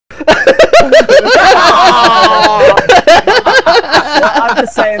I'm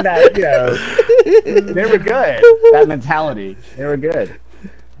just saying that, you know, they were good. That mentality, they were good.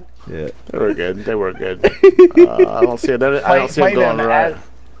 Yeah, they were good. They were good. I don't see it. I don't see it going right.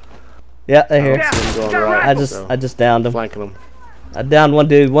 Yeah, they're here. Right, I just downed him. Flanking them. I downed one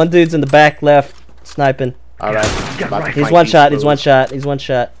dude. One dude's in the back left, sniping. All right. He's one shot. He's one shot. He's one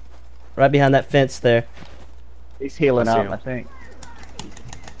shot. Right behind that fence there. He's healing up, I think.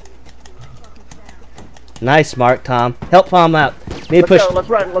 Nice mark, Tom. Help Tom out. Me push. Let's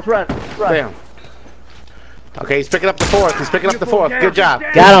run. Let's run. Damn. Okay, he's picking up the fourth. He's picking up the fourth. Good job.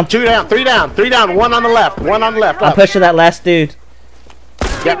 Got him. 2 down, 3 down, 3 down. 1 on the left. 1 on the left. I'm pushing that last dude.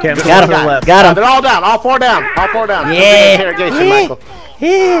 Yep. Got him. Got him. They're all down. All 4 down. All 4 down. Yeah. Interrogation, Michael.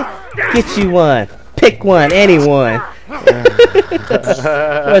 Yeah. Get you one. Pick one. Anyone.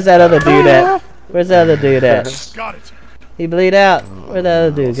 Where's that other dude at? Where's the other dude at? Got it. He bleed out. Where'd the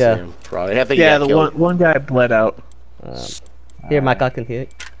other dude go? Probably. I think yeah, the one guy bled out. Here, Mike, I can hear you.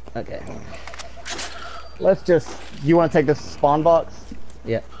 Okay. Let's just. You want to take this spawn box?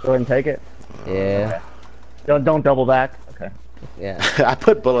 Yeah. Go ahead and take it. Yeah. Okay. Don't double back. Okay. Yeah. I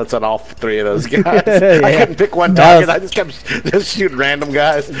put bullets on all 3 of those guys. Yeah. I couldn't pick one target. I just kept just shooting random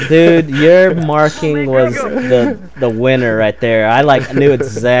guys. Dude, your marking was the winner right there. I knew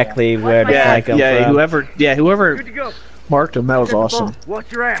exactly where to flank him from. Whoever marked him, that was awesome.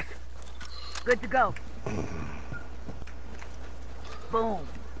 Watch your ass. Good to go. Boom.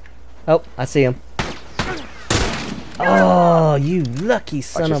 Oh, I see him. Oh, you lucky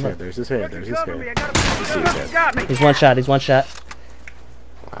son of a... There's his head. There's his head. He's one shot. He's one shot.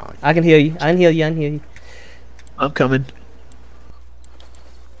 Wow. I can heal you. I can heal you. I can heal you. I'm coming.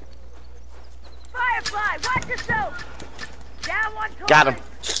 Firefly, watch yourself. Down one target. Got him.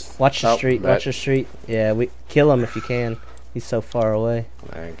 Watch the street. Watch the street. Yeah, we kill him if you can. He's so far away.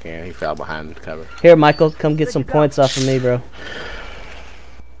 I can't. He fell behind cover. Here, Michael, come get some points off of me, bro.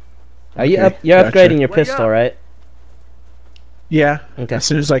 Are you up? You're gotcha. upgrading your pistol, right? Yeah. Okay. As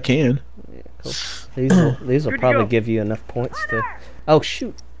soon as I can. Yeah, cool. These will probably give you enough points to. Oh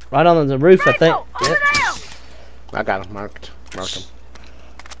shoot! Right on the roof, I think. Yep. I got him marked. Marked him.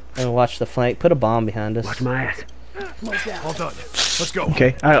 And watch the flank. Put a bomb behind us. Watch my ass. All done. Let's go.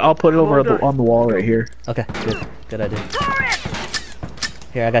 Okay. I'll put it over on the wall right here. Okay. Good. Good idea.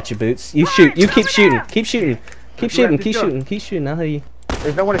 Here, I got your boots. You shoot. You keep shooting. Keep shooting. Keep shooting. Keep shooting. Keep shooting. I'll heal you.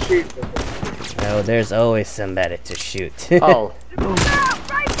 There's no one to shoot. No, there's always somebody to shoot. Oh.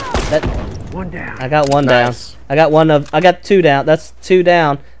 One down. I got one Nice. down. I got 2 down. That's 2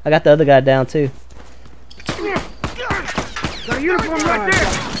 down. I got the other guy down too. Got a uniform right there.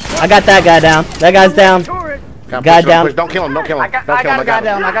 I got that guy down. That guy's down. Guy down. Don't kill him. Don't kill him. I got a guy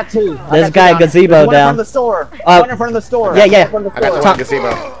down. I got 2. There's a guy gazebo one down. in front of the store. One in front of the store. Yeah, yeah. One in front of the I got the store.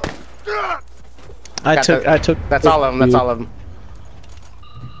 one gazebo. I took. That's all of them. That's all of them.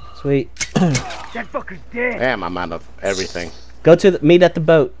 Sweet. That fucker's dead. Damn, I'm out of everything. Go to meet at the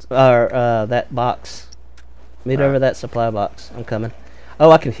boat or that box. Meet over that supply box. I'm coming.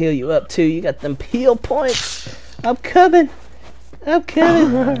 Oh, I can heal you up too. You got them heal points. I'm coming. I'm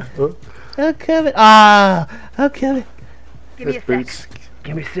coming. I'm coming. Ah, I'm coming. Give me a Boots. sec.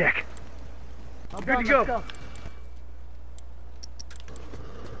 Give me a sec. I'm good to go.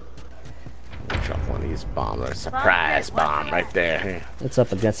 Drop one of these bombs. A surprise bomb right there. It's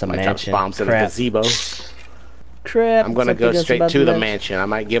up against a Might drop mansion. bombs in a Crap. gazebo. Crap. I'm gonna it's up go against straight about to the mansion. mansion. I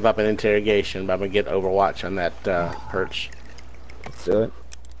might give up an interrogation, but I'm gonna get Overwatch on that perch. Let's do it.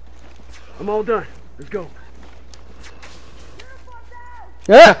 I'm all done. Let's go.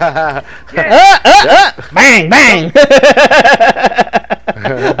 Bang, bang.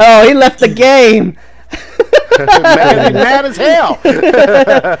 Oh, he left the game. Mad as hell.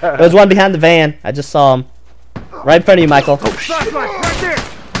 There's one behind the van. I just saw him. Right in front of you, Michael. Flashlight right there.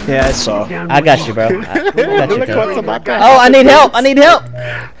 Yeah, I saw. I got you, bro. I got you, Look bro. what's on my back. Oh, I need help. I need help.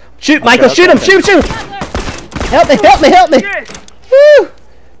 Shoot, Michael. Shoot him. Shoot, shoot. Help me, help me, help me. Woo.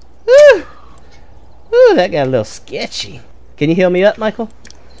 Woo. Woo, that got a little sketchy. Can you heal me up, Michael?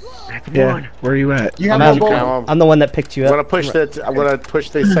 Yeah. Where are you at? You have I'm, no bullet. I'm the one that picked you I'm up. gonna push the. I'm gonna push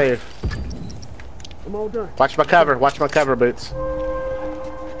the save. I'm all done. Watch my cover. Watch my cover, Boots.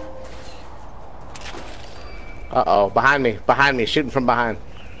 Uh-oh, behind me, shooting from behind.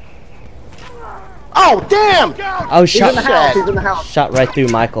 Oh, damn! Oh, He's in the house. He's in the house. Shot right through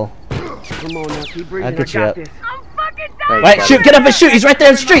Michael. Come on now, keep breathing. I'll get you I up. got this. I'm fucking Thanks, dying. Wait, buddy. shoot, get up and shoot. He's right there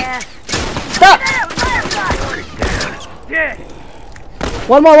in the street. Stop. Dead.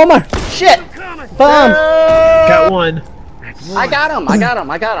 One more. Shit. Bomb. Got one. I got him. I got him.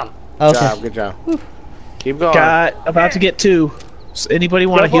 I got him. Okay. Good job. Keep going. Got about to get 2. Anybody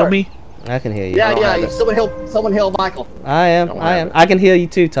want to Go for heal it. me? I can heal you. Yeah, don't have yeah. it. Someone heal Michael. I am. Don't I have am. it. I can heal you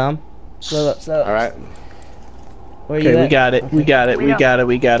too, Tom. Slow up. Slow up. All right. Where are you Okay, we at? got it. We got it. We got it.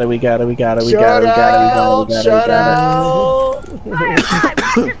 We got it. We got it. We got it. We got it. We Shut got it. We out! got it. Shut We got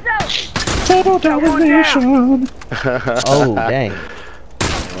it. out! Total domination. Oh dang.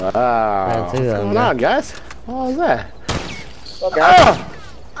 Wow. That's two What's of them, going yeah. on, guys? What was that? Okay.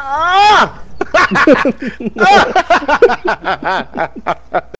 Ah! Ah!